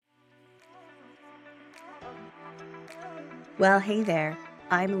Well, hey there.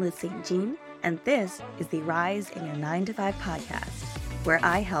 I'm Liz St. Jean, and this is the Rise in Your 9 to 5 podcast, where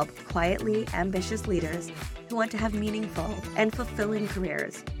I help quietly ambitious leaders who want to have meaningful and fulfilling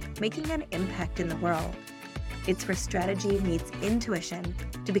careers, making an impact in the world. It's where strategy meets intuition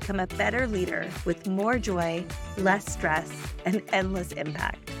to become a better leader with more joy, less stress, and endless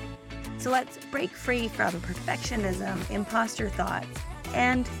impact. So let's break free from perfectionism, imposter thoughts,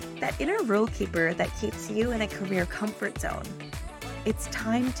 and that inner rule keeper that keeps you in a career comfort zone. It's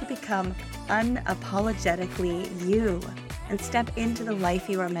time to become unapologetically you and step into the life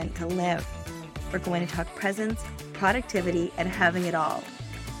you are meant to live. We're going to talk presence, productivity, and having it all.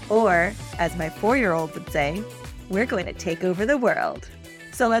 Or, as my 4-year-old would say, we're going to take over the world.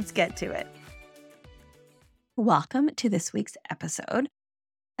 So let's get to it. Welcome to this week's episode.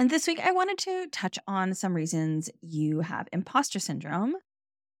 And this week, I wanted to touch on some reasons you have imposter syndrome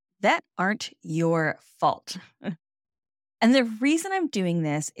that aren't your fault. And the reason I'm doing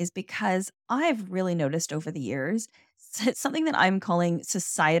this is because I've really noticed over the years something that I'm calling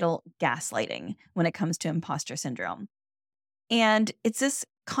societal gaslighting when it comes to imposter syndrome. And it's this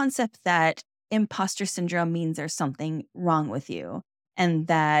concept that imposter syndrome means there's something wrong with you and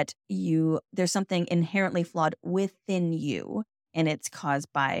that there's something inherently flawed within you, and it's caused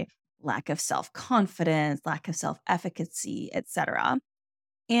by lack of self-confidence, lack of self-efficacy, etc.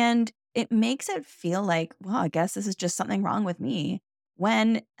 And it makes it feel like, well, I guess this is just something wrong with me.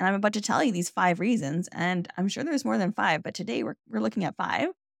 And I'm about to tell you these 5 reasons, and I'm sure there's more than 5, but today we're looking at 5.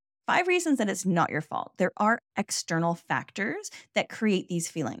 5 reasons that it's not your fault. There are external factors that create these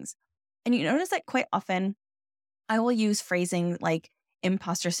feelings. And you notice that quite often I will use phrasing like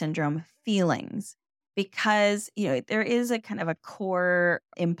imposter syndrome feelings because, there is a kind of a core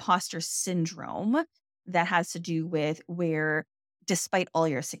imposter syndrome that has to do with where despite all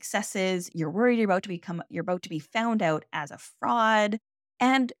your successes, you're worried you're about to be found out as a fraud.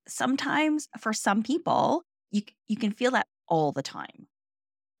 And sometimes for some people, you can feel that all the time.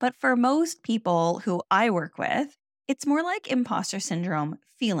 But for most people who I work with, it's more like imposter syndrome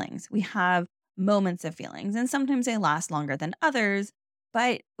feelings. We have moments of feelings, and sometimes they last longer than others,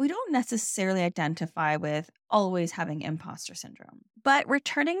 but we don't necessarily identify with always having imposter syndrome. But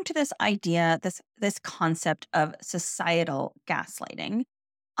returning to this idea, this concept of societal gaslighting,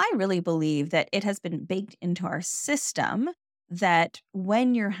 I really believe that it has been baked into our system that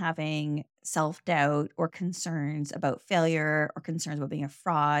when you're having self-doubt or concerns about failure or concerns about being a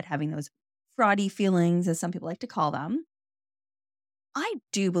fraud, having those fraudy feelings, as some people like to call them, I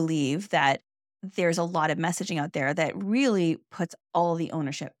do believe that there's a lot of messaging out there that really puts all the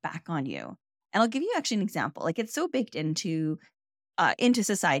ownership back on you. And I'll give you actually an example. Like it's so baked into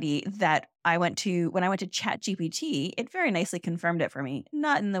society that when I went to ChatGPT, it very nicely confirmed it for me,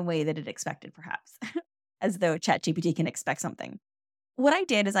 not in the way that it expected, perhaps, as though ChatGPT can expect something. What I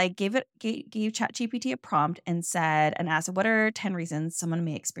did is I gave ChatGPT a prompt and asked, what are 10 reasons someone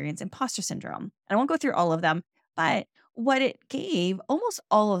may experience imposter syndrome? And I won't go through all of them, but what it gave, almost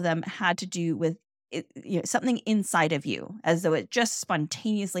all of them had to do with something inside of you, as though it just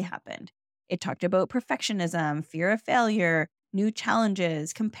spontaneously happened. It talked about perfectionism, fear of failure, new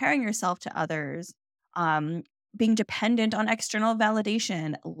challenges, comparing yourself to others, being dependent on external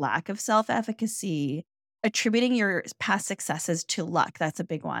validation, lack of self-efficacy, attributing your past successes to luck. That's a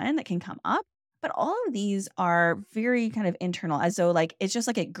big one that can come up. But all of these are very kind of internal, as though like it's just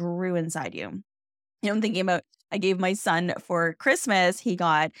like it grew inside you. I'm thinking about I gave my son for Christmas, he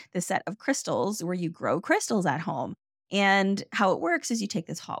got this set of crystals where you grow crystals at home. And how it works is you take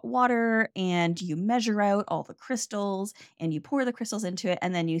this hot water and you measure out all the crystals and you pour the crystals into it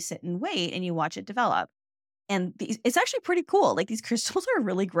and then you sit and wait and you watch it develop. And it's actually pretty cool. Like these crystals are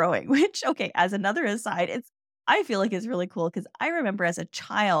really growing, which, okay, as another aside, I feel like it's really cool because I remember as a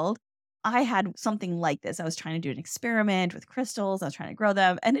child, I had something like this. I was trying to do an experiment with crystals. I was trying to grow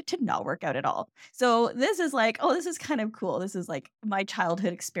them and it did not work out at all. So this is like, oh, this is kind of cool. This is like my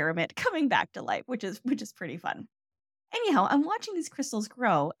childhood experiment coming back to life, which is pretty fun. Anyhow, I'm watching these crystals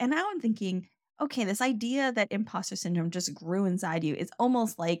grow and now I'm thinking, okay, this idea that imposter syndrome just grew inside you is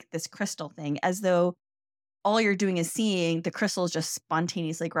almost like this crystal thing, as though all you're doing is seeing the crystals just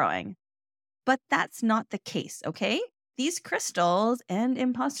spontaneously growing. But that's not the case, okay? These crystals and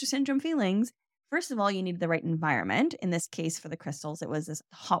imposter syndrome feelings, first of all, you need the right environment. In this case, for the crystals, it was this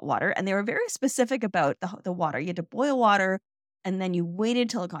hot water. And they were very specific about the water. You had to boil water and then you waited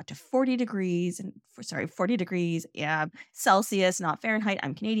till it got to 40 degrees, 40 degrees Celsius, not Fahrenheit.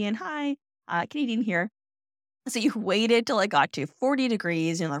 I'm Canadian. Hi, Canadian here. So you waited till it got to 40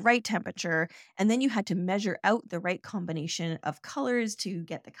 degrees, the right temperature, and then you had to measure out the right combination of colors to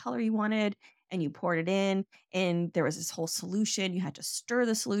get the color you wanted. and you poured it in, and there was this whole solution. You had to stir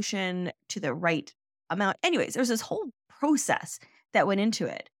the solution to the right amount. Anyways, there was this whole process that went into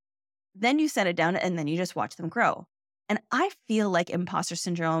it. Then you set it down and then you just watch them grow. And I feel like imposter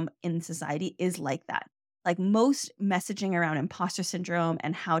syndrome in society is like that. Like most messaging around imposter syndrome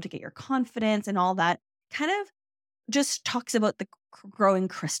and how to get your confidence and all that kind of just talks about the growing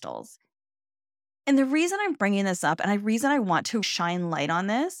crystals. And the reason I'm bringing this up and the reason I want to shine light on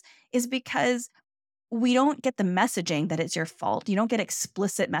this is because we don't get the messaging that it's your fault. You don't get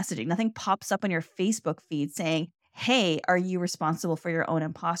explicit messaging. Nothing pops up on your Facebook feed saying, hey, are you responsible for your own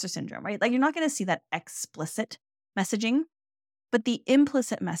imposter syndrome, right? Like you're not going to see that explicit messaging, but the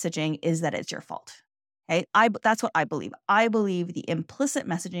implicit messaging is that it's your fault. Okay. That's what I believe. I believe the implicit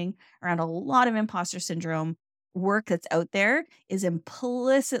messaging around a lot of imposter syndrome work that's out there is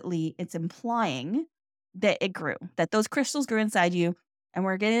it's implying that it grew, that those crystals grew inside you. And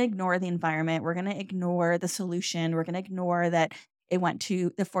we're going to ignore the environment. We're going to ignore the solution. We're going to ignore that it went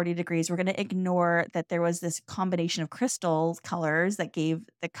to the 40 degrees. We're going to ignore that there was this combination of crystals, colors that gave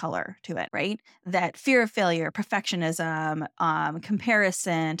the color to it, right? That fear of failure, perfectionism,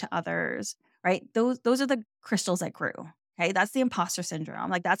 comparison to others, right? Those are the crystals that grew. Okay. That's the imposter syndrome.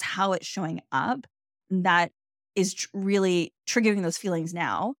 Like that's how it's showing up. That is really triggering those feelings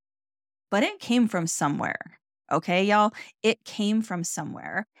now, but it came from somewhere. Okay, y'all, it came from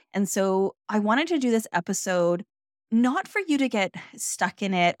somewhere. And so I wanted to do this episode not for you to get stuck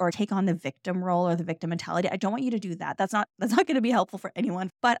in it or take on the victim role or the victim mentality. I don't want you to do that. That's not going to be helpful for anyone.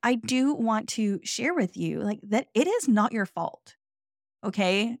 But I do want to share with you like that it is not your fault.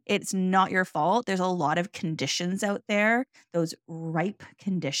 Okay? It's not your fault. There's a lot of conditions out there, those ripe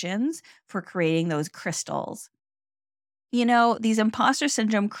conditions for creating those crystals. You know, these imposter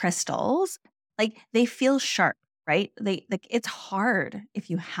syndrome crystals, like they feel sharp, right? They like it's hard if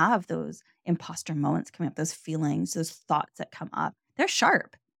you have those imposter moments coming up, those feelings, those thoughts that come up. They're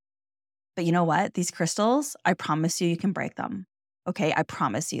sharp. But you know what? These crystals, I promise you can break them. Okay, I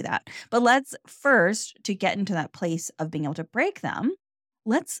promise you that. But let's first to get into that place of being able to break them,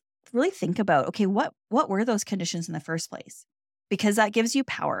 let's really think about okay, what were those conditions in the first place? Because that gives you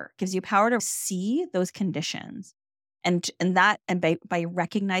power to see those conditions. And by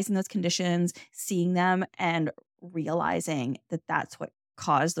recognizing those conditions, seeing them and realizing that that's what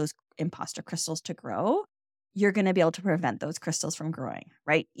caused those imposter crystals to grow, you're going to be able to prevent those crystals from growing,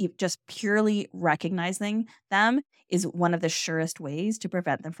 right? Just purely recognizing them is one of the surest ways to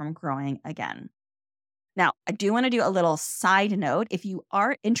prevent them from growing again. Now, I do want to do a little side note. If you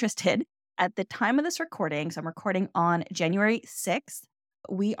are interested at the time of this recording, so I'm recording on January 6th,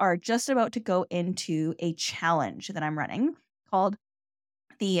 we are just about to go into a challenge that I'm running called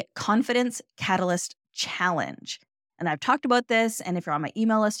the Confidence Catalyst Challenge. And I've talked about this, and if you're on my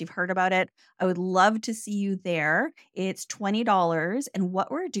email list, you've heard about it. I would love to see you there. It's $20, and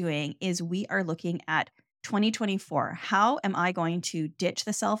what we're doing is we are looking at 2024. How am I going to ditch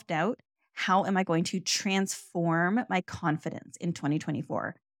the self-doubt? How am I going to transform my confidence in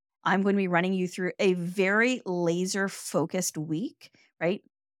 2024? I'm going to be running you through a very laser-focused week, right?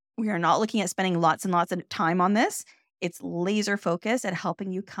 We are not looking at spending lots and lots of time on this. It's laser focused at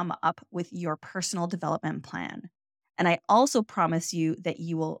helping you come up with your personal development plan. And I also promise you that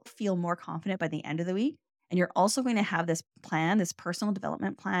you will feel more confident by the end of the week. And you're also going to have this plan, this personal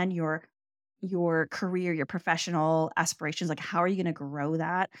development plan, your career, your professional aspirations. Like, how are you going to grow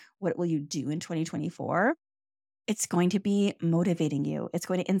that? What will you do in 2024? It's going to be motivating you. It's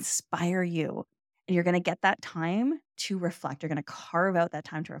going to inspire you. And you're going to get that time to reflect. You're going to carve out that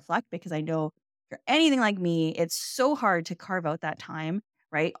time to reflect because I know if you're anything like me, it's so hard to carve out that time,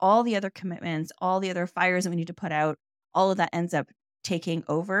 right? All the other commitments, all the other fires that we need to put out, all of that ends up taking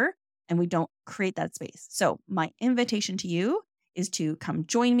over and we don't create that space. So my invitation to you is to come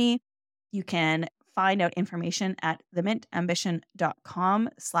join me. You can find out information at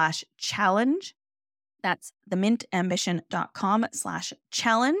themintambition.com/challenge. That's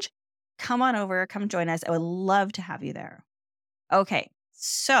themintambition.com/challenge. Come on over, come join us. I would love to have you there. Okay,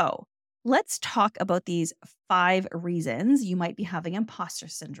 so let's talk about these 5 reasons you might be having imposter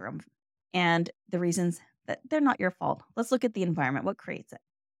syndrome and the reasons that they're not your fault. Let's look at the environment, what creates it.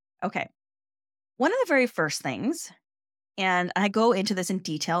 Okay, one of the very first things, and I go into this in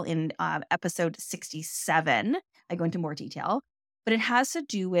detail in episode 67, I go into more detail, but it has to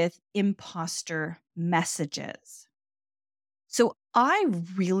do with imposter messages. So I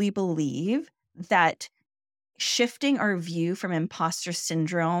really believe that shifting our view from imposter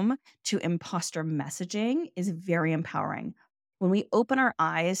syndrome to imposter messaging is very empowering. When we open our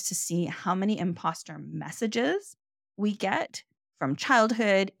eyes to see how many imposter messages we get from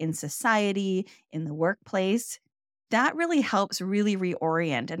childhood, in society, in the workplace, that really helps really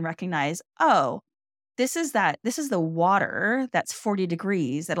reorient and recognize, oh, this is the water that's 40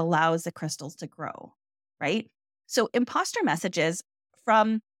 degrees that allows the crystals to grow, right? So imposter messages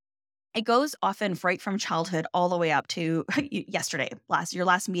from it goes often right from childhood all the way up to yesterday, your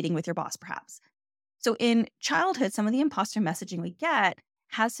last meeting with your boss, perhaps. So in childhood, some of the imposter messaging we get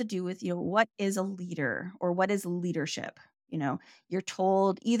has to do with, what is a leader or what is leadership? You're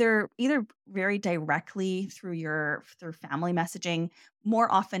told either very directly through family messaging. More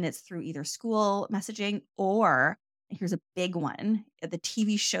often it's through either school messaging or and here's a big one, the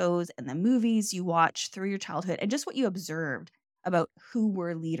TV shows and the movies you watch through your childhood and just what you observed about who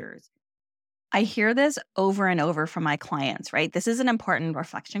were leaders. I hear this over and over from my clients, right? This is an important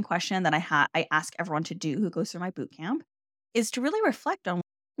reflection question that I ask everyone to do who goes through my boot camp is to really reflect on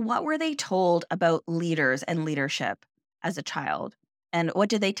what were they told about leaders and leadership as a child and what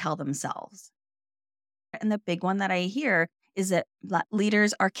did they tell themselves? And the big one that I hear is that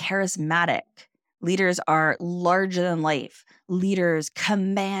leaders are charismatic. Leaders are larger than life. Leaders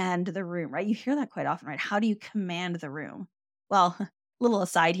command the room, right? You hear that quite often, right? How do you command the room? Well, little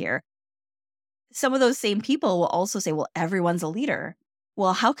aside here, some of those same people will also say, well, everyone's a leader.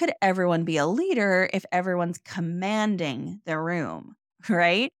 Well, how could everyone be a leader if everyone's commanding the room?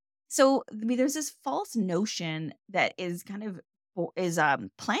 Right. So I mean, there's this false notion that is kind of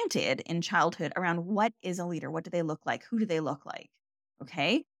planted in childhood around what is a leader? What do they look like? Who do they look like?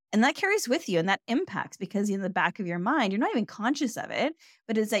 Okay. And that carries with you and that impacts because in the back of your mind, you're not even conscious of it,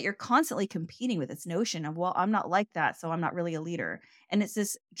 but it's that you're constantly competing with this notion of, well, I'm not like that, so I'm not really a leader. And it's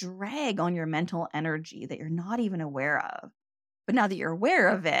this drag on your mental energy that you're not even aware of. But now that you're aware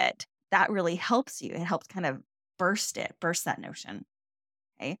of it, that really helps you. It helps kind of burst that notion.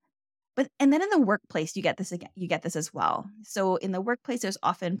 Okay. But and then in the workplace, you get this again, you get this as well. So in the workplace, there's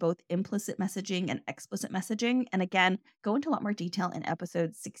often both implicit messaging and explicit messaging. And again, go into a lot more detail in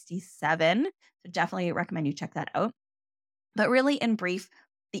episode 67. So definitely recommend you check that out. But really, in brief,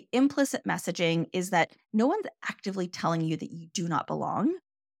 the implicit messaging is that no one's actively telling you that you do not belong.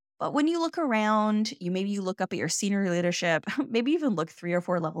 But when you look around, you look up at your senior leadership, maybe even look 3 or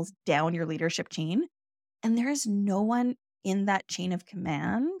 4 levels down your leadership chain, and there is no one in that chain of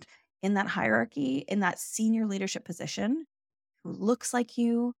command, in that hierarchy, in that senior leadership position who looks like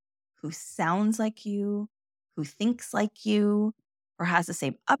you, who sounds like you, who thinks like you, or has the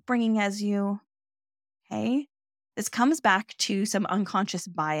same upbringing as you. Okay. This comes back to some unconscious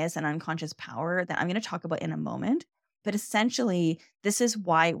bias and unconscious power that I'm going to talk about in a moment. But essentially, this is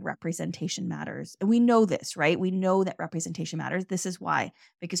why representation matters. And we know this, right? We know that representation matters. This is why,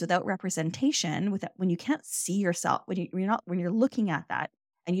 because without representation, when you can't see yourself, when you're looking at that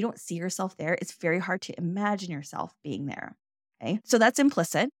and you don't see yourself there, it's very hard to imagine yourself being there. Okay. So that's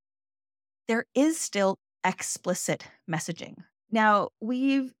implicit. There is still explicit messaging. Now,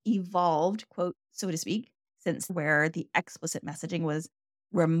 we've evolved, quote, so to speak, since where the explicit messaging was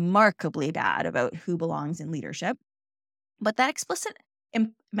remarkably bad about who belongs in leadership. But that explicit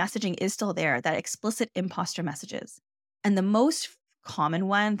messaging is still there, that explicit imposter messages. And the most common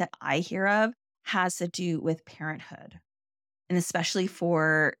one that I hear of has to do with parenthood. And especially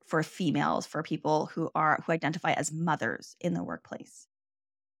for females, for people who identify as mothers in the workplace.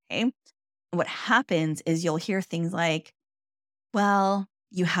 Okay. What happens is you'll hear things like, well,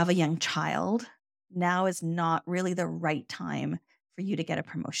 you have a young child. Now is not really the right time for you to get a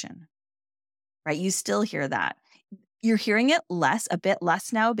promotion, right? You still hear that. You're hearing it a bit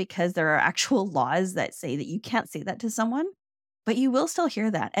less now because there are actual laws that say that you can't say that to someone, but you will still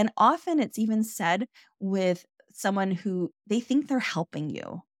hear that. And often it's even said with someone who they think they're helping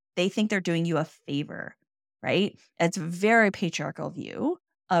you. They think they're doing you a favor, right? It's a very patriarchal view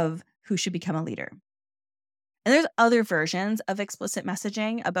of who should become a leader. And there's other versions of explicit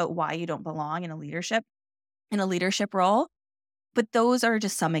messaging about why you don't belong in a leadership role, but those are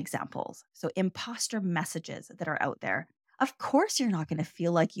just some examples. So imposter messages that are out there. Of course you're not going to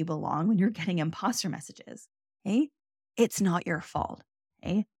feel like you belong when you're getting imposter messages. Okay? It's not your fault.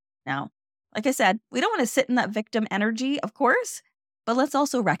 Okay? Now, like I said, we don't want to sit in that victim energy, of course, but let's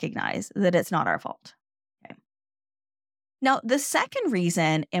also recognize that it's not our fault. Okay? Now, the second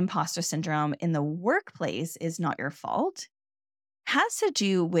reason imposter syndrome in the workplace is not your fault has to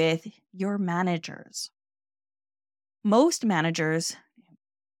do with your managers. Most managers,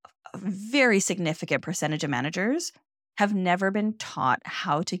 a very significant percentage of managers, have never been taught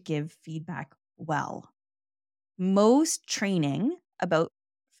how to give feedback well. Most training about,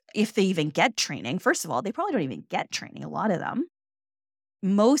 if they even get training, first of all, they probably don't even get training, a lot of them.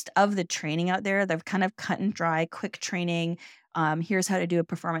 Most of the training out there, they're kind of cut and dry, quick training, Here's how to do a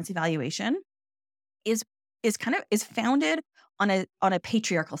performance evaluation is is founded on a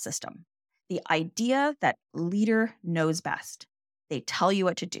patriarchal system. The idea that leader knows best. They tell you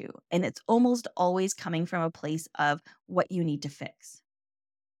what to do, and it's almost always coming from a place of what you need to fix.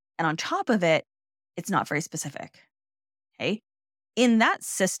 And on top of it, it's not very specific. Okay? In that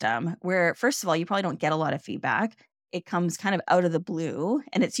system where, first of all, you probably don't get a lot of feedback, it comes kind of out of the blue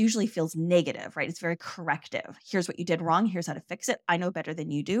and it usually feels negative, right? It's very corrective. Here's what you did wrong. Here's how to fix it. I know better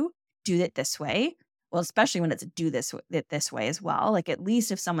than you do. Do it this way. Well, especially when it's do it this way as well. Like, at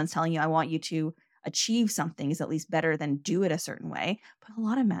least if someone's telling you, I want you to achieve something, is at least better than do it a certain way. But a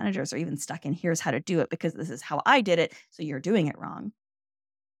lot of managers are even stuck in, here's how to do it because this is how I did it. So you're doing it wrong.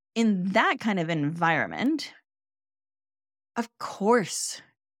 In that kind of environment, of course,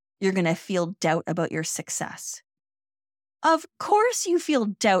 you're going to feel doubt about your success. Of course, you feel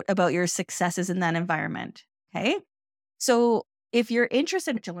doubt about your successes in that environment. Okay. So, if you're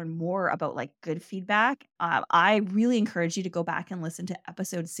interested to learn more about like good feedback, I really encourage you to go back and listen to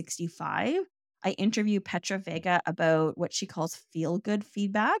episode 65. I interview Petra Vega about what she calls feel good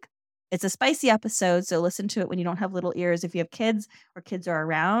feedback. It's a spicy episode, so listen to it when you don't have little ears. If you have kids or kids are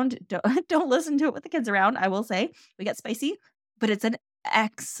around, don't listen to it with the kids around. I will say we get spicy, but it's an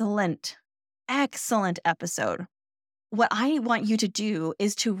excellent, excellent episode. What I want you to do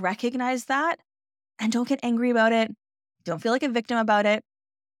is to recognize that and don't get angry about it. Don't feel like a victim about it.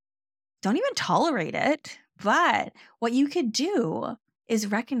 Don't even tolerate it. But what you could do is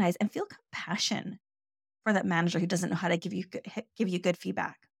recognize and feel compassion for that manager who doesn't know how to give you good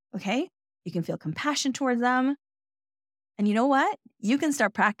feedback. Okay? You can feel compassion towards them. And you know what? You can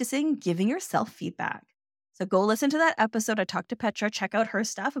start practicing giving yourself feedback. So go listen to that episode. I talked to Petra, check out her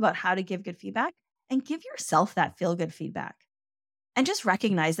stuff about how to give good feedback, and give yourself that feel good feedback. And just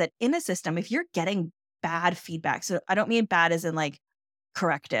recognize that in a system, if you're getting bad feedback, so I don't mean bad as in like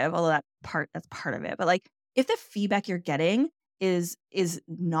corrective, although that's part of it, but like if the feedback you're getting is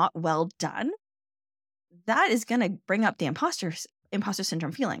not well done, that is going to bring up the imposter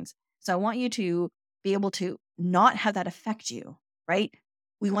syndrome feelings. So I want you to be able to not have that affect you, right?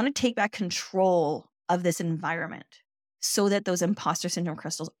 We want to take back control of this environment so that those imposter syndrome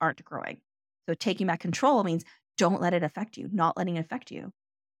crystals aren't growing. So taking back control means don't let it affect you, not letting it affect you.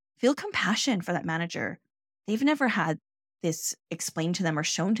 Feel compassion for that manager. They've never had this explained to them or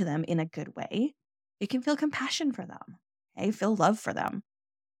shown to them in a good way. You can feel compassion for them. Okay? Feel love for them.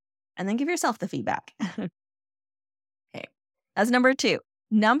 And then give yourself the feedback. Okay. That's number 2.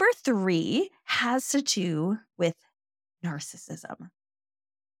 Number 3 has to do with narcissism.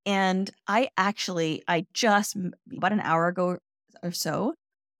 And I just about an hour ago or so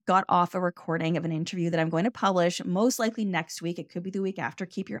got off a recording of an interview that I'm going to publish most likely next week. It could be the week after.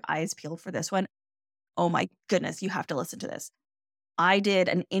 Keep your eyes peeled for this one. Oh my goodness, you have to listen to this. I did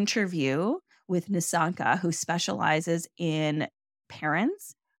an interview with Nisanka, who specializes in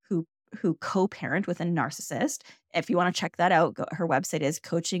parents who co-parent with a narcissist. If you want to check that out, her website is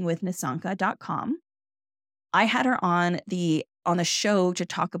coachingwithnisanka.com. I had her on the show to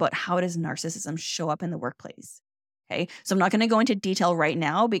talk about how does narcissism show up in the workplace. Okay. So I'm not going to go into detail right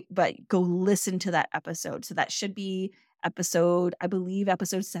now, but go listen to that episode. So that should be episode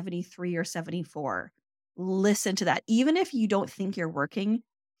 73 or 74. Listen to that. Even if you don't think you're working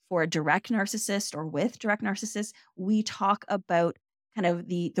for a direct narcissist or with direct narcissists, we talk about kind of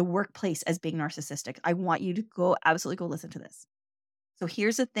the workplace as being narcissistic. I want you to absolutely go listen to this. So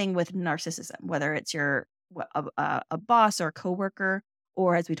here's the thing with narcissism, whether it's a boss or a coworker,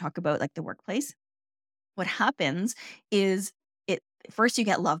 or as we talk about like the workplace, what happens is first you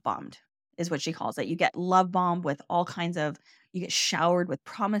get love bombed, is what she calls it. You get love bombed with you get showered with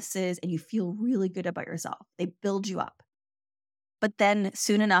promises and you feel really good about yourself. They build you up. But then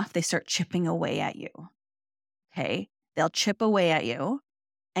soon enough, they start chipping away at you. Okay. They'll chip away at you.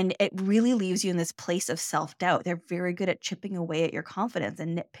 And it really leaves you in this place of self-doubt. They're very good at chipping away at your confidence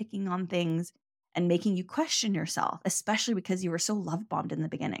and nitpicking on things and making you question yourself, especially because you were so love bombed in the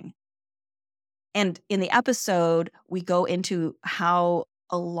beginning. And in the episode, we go into how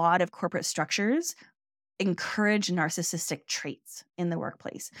a lot of corporate structures encourage narcissistic traits in the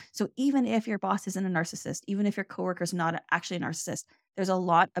workplace. So even if your boss isn't a narcissist, even if your coworker is not actually a narcissist, there's a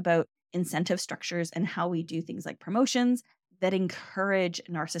lot about incentive structures and how we do things like promotions that encourage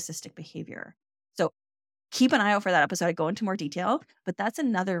narcissistic behavior. So keep an eye out for that episode. I go into more detail, but that's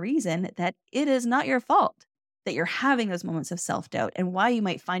another reason that it is not your fault that you're having those moments of self-doubt and why you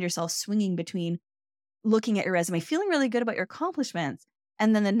might find yourself swinging between looking at your resume, feeling really good about your accomplishments,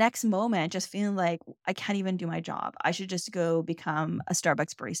 and then the next moment just feeling like, I can't even do my job. I should just go become a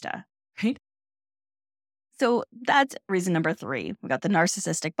Starbucks barista, right? So that's reason number 3. We got the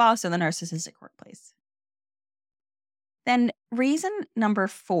narcissistic boss or the narcissistic workplace. Then reason number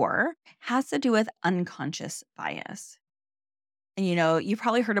 4 has to do with unconscious bias. And you've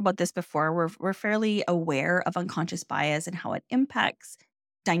probably heard about this before. We're fairly aware of unconscious bias and how it impacts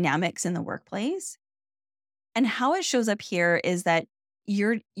dynamics in the workplace. And how it shows up here is that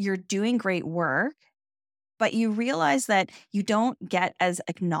you're doing great work, but you realize that you don't get as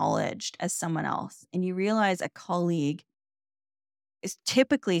acknowledged as someone else. And you realize a colleague is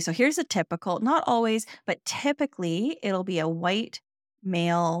typically, so here's a typical, not always, but typically it'll be a white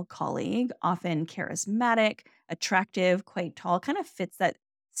male colleague, often charismatic, attractive, quite tall, kind of fits that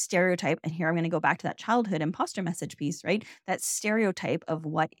stereotype. And here I'm going to go back to that childhood imposter message piece, right? That stereotype of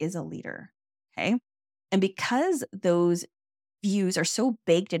what is a leader. Okay. And because those views are so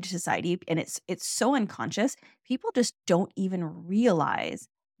baked into society and it's so unconscious, people just don't even realize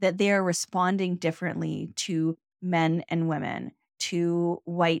that they are responding differently to men and women, to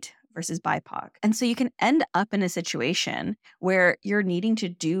white versus BIPOC. And so you can end up in a situation where you're needing to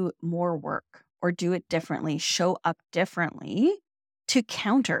do more work or do it differently, show up differently to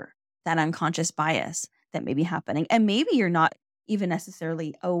counter that unconscious bias that may be happening. And maybe you're not even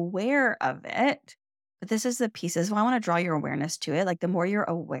necessarily aware of it. But this is the pieces. Well, I want to draw your awareness to it. Like the more you're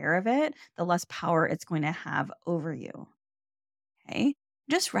aware of it, the less power it's going to have over you. Okay.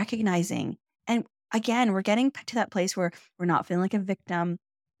 Just recognizing. And again, we're getting to that place where we're not feeling like a victim.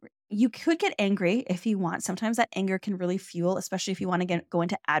 You could get angry if you want. Sometimes that anger can really fuel, especially if you want to go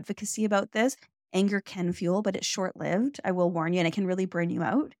into advocacy about this. Anger can fuel, but it's short lived. I will warn you, and it can really burn you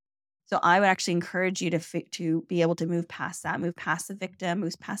out. So I would actually encourage you to be able to move past that, move past the victim,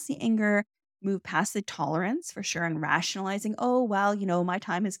 move past the anger, move past the tolerance for sure, and rationalizing, oh, well, my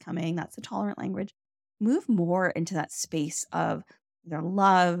time is coming. That's the tolerant language. Move more into that space of their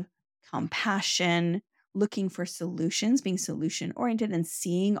love, compassion, looking for solutions, being solution oriented and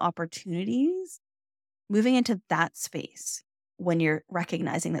seeing opportunities, moving into that space when you're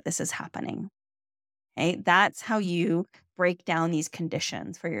recognizing that this is happening. Okay? That's how you break down these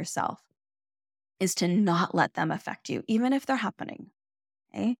conditions for yourself, is to not let them affect you, even if they're happening.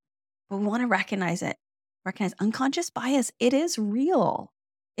 Okay? But we want to recognize it. Recognize unconscious bias. It is real.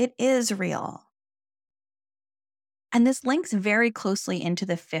 It is real. And this links very closely into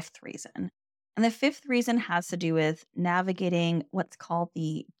the 5th reason. And the 5th reason has to do with navigating what's called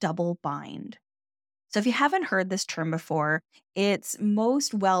the double bind. So if you haven't heard this term before, it's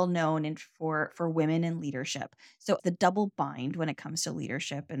most well known for women in leadership. So the double bind when it comes to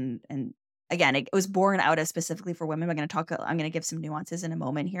leadership, and again, it was born out as specifically for women. I'm going to give some nuances in a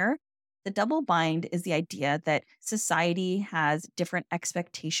moment here. The double bind is the idea that society has different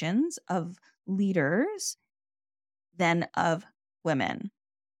expectations of leaders than of women.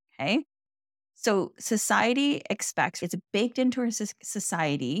 Okay. So society expects, it's baked into our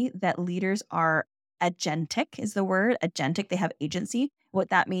society that leaders are agentic, is the word, agentic. They have agency. What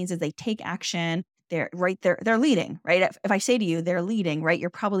that means is they take action. They're leading, right? If I say to you, they're leading, right? You're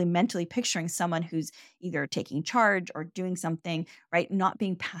probably mentally picturing someone who's either taking charge or doing something, right? Not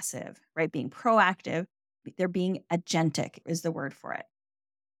being passive, right? Being proactive. They're being agentic is the word for it.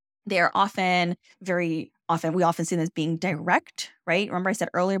 They are we often see them as being direct, right? Remember I said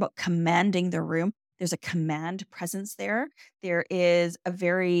earlier about commanding the room. There's a command presence there. There is a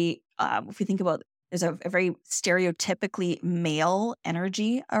very, if you think about, there's a very stereotypically male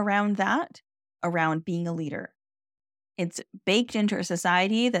energy around that, around being a leader. It's baked into our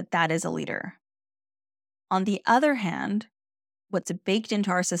society that is a leader. On the other hand, what's baked into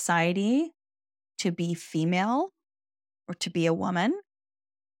our society to be female or to be a woman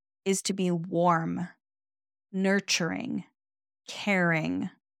is to be warm, nurturing, caring,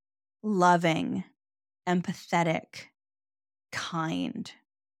 loving, empathetic, kind,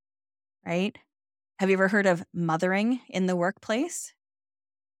 right? Have you ever heard of mothering in the workplace?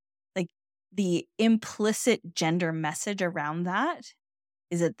 Like the implicit gender message around that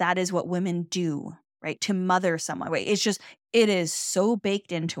is that is what women do, right? To mother someone. Right? It is so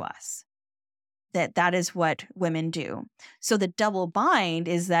baked into us that is what women do. So the double bind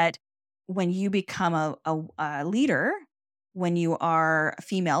is that when you become a leader, when you are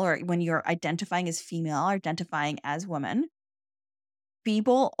female or when you're identifying as female, identifying as woman,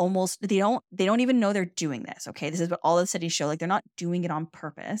 people they don't even know they're doing this. Okay. This is what all the studies show. Like they're not doing it on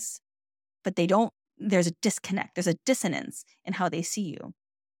purpose, but there's a disconnect. There's a dissonance in how they see you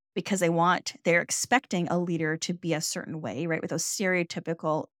because they're expecting a leader to be a certain way, right? With those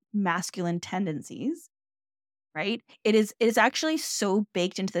stereotypical masculine tendencies, right? It is actually so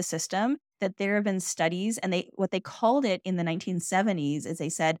baked into the system that there have been studies, and what they called it in the 1970s is they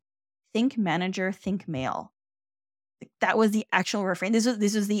said think manager, think male. That was the actual refrain. This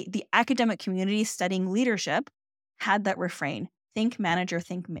was the academic community studying leadership had that refrain. Think manager,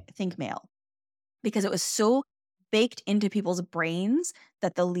 think male. Because it was so baked into people's brains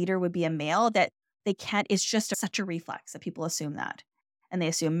that the leader would be a male that they can't, it's just such a reflex that people assume that. And they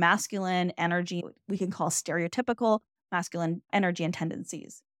assume masculine energy, we can call stereotypical masculine energy and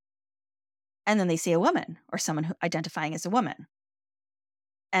tendencies. And then they see a woman or someone who identifying as a woman.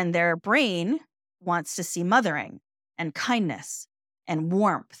 And their brain wants to see mothering and kindness and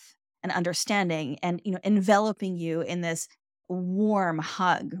warmth and understanding and, enveloping you in this warm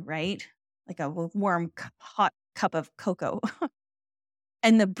hug, right? Like a warm, hot cup of cocoa.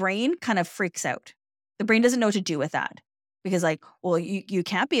 And the brain kind of freaks out. The brain doesn't know what to do with that because, like, well, you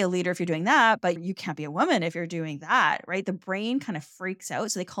can't be a leader if you're doing that, but you can't be a woman if you're doing that, right? The brain kind of freaks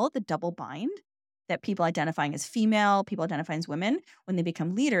out. So they call it the double bind, that people identifying as female, people identifying as women, when they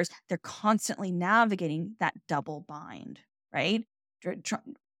become leaders, they're constantly navigating that double bind, right?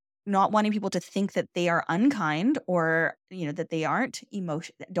 Not wanting people to think that they are unkind or, that they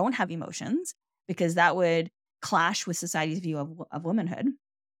don't have emotions, because that would clash with society's view of womanhood.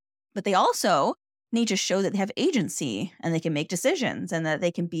 But they also need to show that they have agency and they can make decisions and that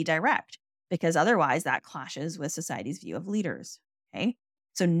they can be direct, because otherwise that clashes with society's view of leaders. Okay.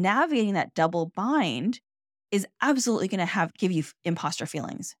 So navigating that double bind is absolutely going to give you imposter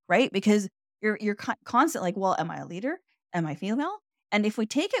feelings, right? Because you're constantly like, well, am I a leader? Am I female? And if we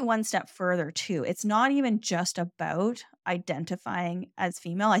take it one step further too, it's not even just about identifying as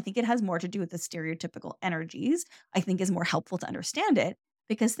female. I think it has more to do with the stereotypical energies. I think is more helpful to understand it,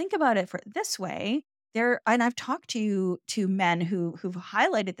 because think about it this way. And I've talked to men who've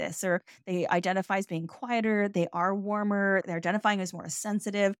highlighted this, or they identify as being quieter, they are warmer, they're identifying as more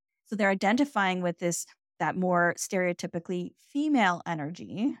sensitive. So they're identifying with that more stereotypically female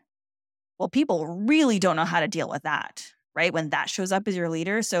energy. Well, people really don't know how to deal with that, right? When that shows up as your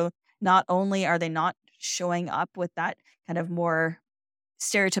leader. So not only are they not showing up with that kind of more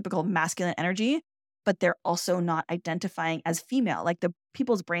stereotypical masculine energy, but they're also not identifying as female. Like the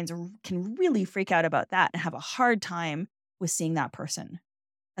people's brains can really freak out about that and have a hard time with seeing that person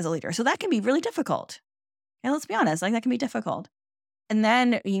as a leader. So that can be really difficult. And let's be honest, like that can be difficult. And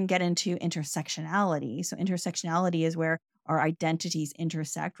then you can get into intersectionality. So intersectionality is where our identities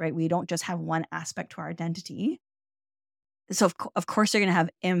intersect, right? We don't just have one aspect to our identity. So of course you're going to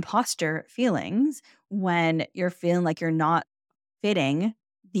have imposter feelings when you're feeling like you're not fitting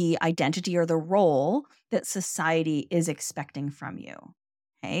the identity or the role that society is expecting from you.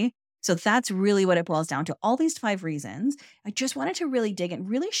 Okay. So that's really what it boils down to. All these 5 reasons. I just wanted to really dig in,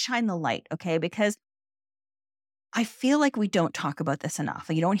 really shine the light. Okay. Because I feel like we don't talk about this enough.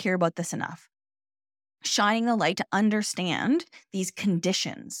 Like you don't hear about this enough. Shining the light to understand these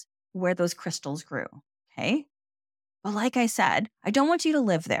conditions where those crystals grew. Okay. But like I said, I don't want you to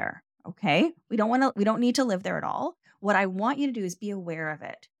live there. Okay. We don't need to live there at all. What I want you to do is be aware of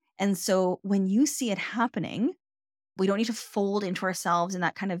it. And so when you see it happening, we don't need to fold into ourselves in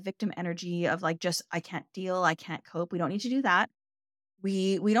that kind of victim energy of like, just, I can't deal, I can't cope. We don't need to do that.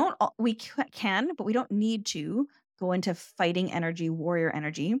 We can, but we don't need to go into fighting energy, warrior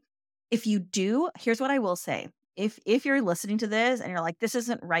energy. If you do, here's what I will say. If you're listening to this and you're like, this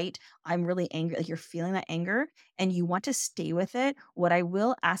isn't right, I'm really angry, like you're feeling that anger and you want to stay with it, what I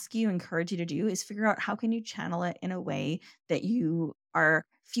will encourage you to do is figure out how can you channel it in a way that you are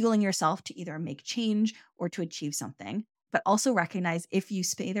fueling yourself to either make change or to achieve something. But also recognize if you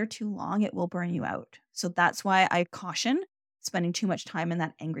stay there too long, it will burn you out. So that's why I caution spending too much time in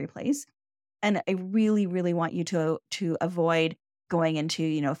that angry place. And I really, really want you to avoid going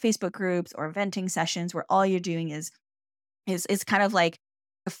into, Facebook groups or venting sessions where all you're doing is kind of like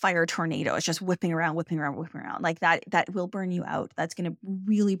a fire tornado. It's just whipping around. Like that will burn you out. That's going to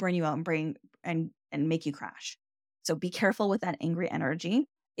really burn you out and make you crash. So be careful with that angry energy.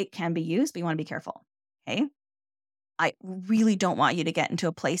 It can be used, but you want to be careful. Okay. I really don't want you to get into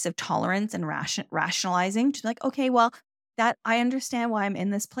a place of tolerance and rationalizing to like, okay, well, that I understand why I'm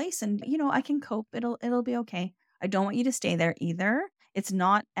in this place and I can cope. It'll be okay. I don't want you to stay there either. It's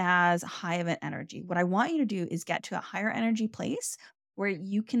not as high of an energy. What I want you to do is get to a higher energy place where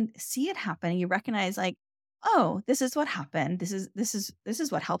you can see it happen. You recognize like, oh, this is what happened. This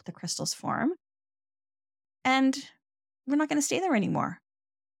is what helped the crystals form. And we're not going to stay there anymore.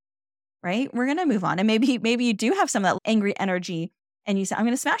 Right? We're going to move on. And maybe you do have some of that angry energy and you say, I'm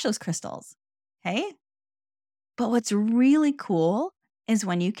going to smash those crystals. Okay. But what's really cool is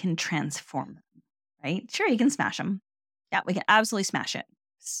when you can transform them, right? Sure, you can smash them. Yeah, we can absolutely smash it.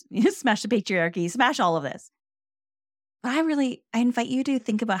 Smash the patriarchy, smash all of this. But I invite you to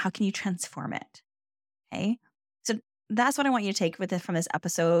think about how can you transform it. Okay. So that's what I want you to take with it from this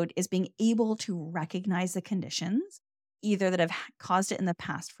episode is being able to recognize the conditions, either that have caused it in the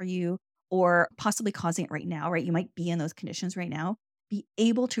past for you or possibly causing it right now, right? You might be in those conditions right now. Be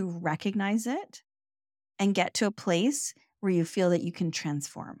able to recognize it and get to a place where you feel that you can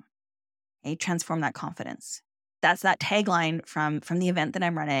transform, okay? Transform that confidence. That's that tagline from the event that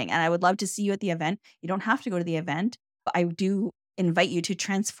I'm running. And I would love to see you at the event. You don't have to go to the event, but I do invite you to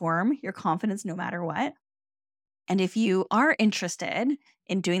transform your confidence no matter what. And if you are interested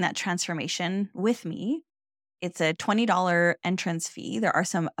in doing that transformation with me, it's a $20 entrance fee. There are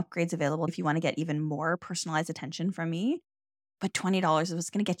some upgrades available if you want to get even more personalized attention from me. But $20 is what's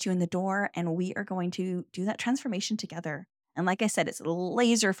going to get you in the door, and we are going to do that transformation together. And like I said, it's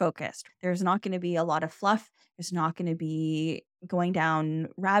laser focused. There's not going to be a lot of fluff. There's not going to be going down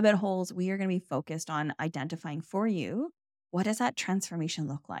rabbit holes. We are going to be focused on identifying for you, what does that transformation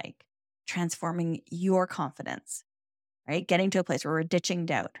look like? Transforming your confidence, right? Getting to a place where we're ditching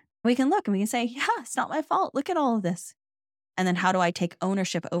doubt. We can look and we can say, yeah, it's not my fault. Look at all of this. And then how do I take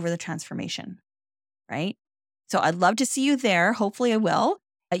ownership over the transformation, right? So I'd love to see you there. Hopefully I will.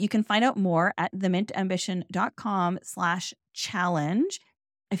 You can find out more at themintambition.com/challenge.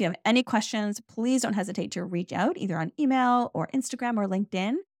 If you have any questions, please don't hesitate to reach out either on email or Instagram or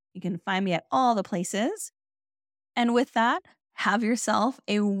LinkedIn. You can find me at all the places. And with that, have yourself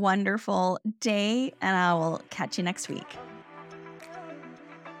a wonderful day, and I will catch you next week.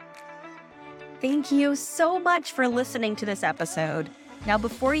 Thank you so much for listening to this episode. Now,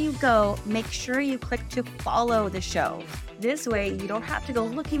 before you go, make sure you click to follow the show. This way, you don't have to go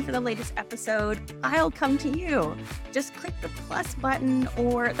looking for the latest episode. I'll come to you. Just click the plus button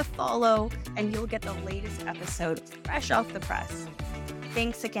or the follow, and you'll get the latest episode fresh off the press.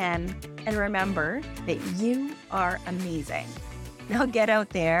 Thanks again, and remember that you are amazing. Now get out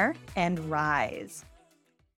there and rise.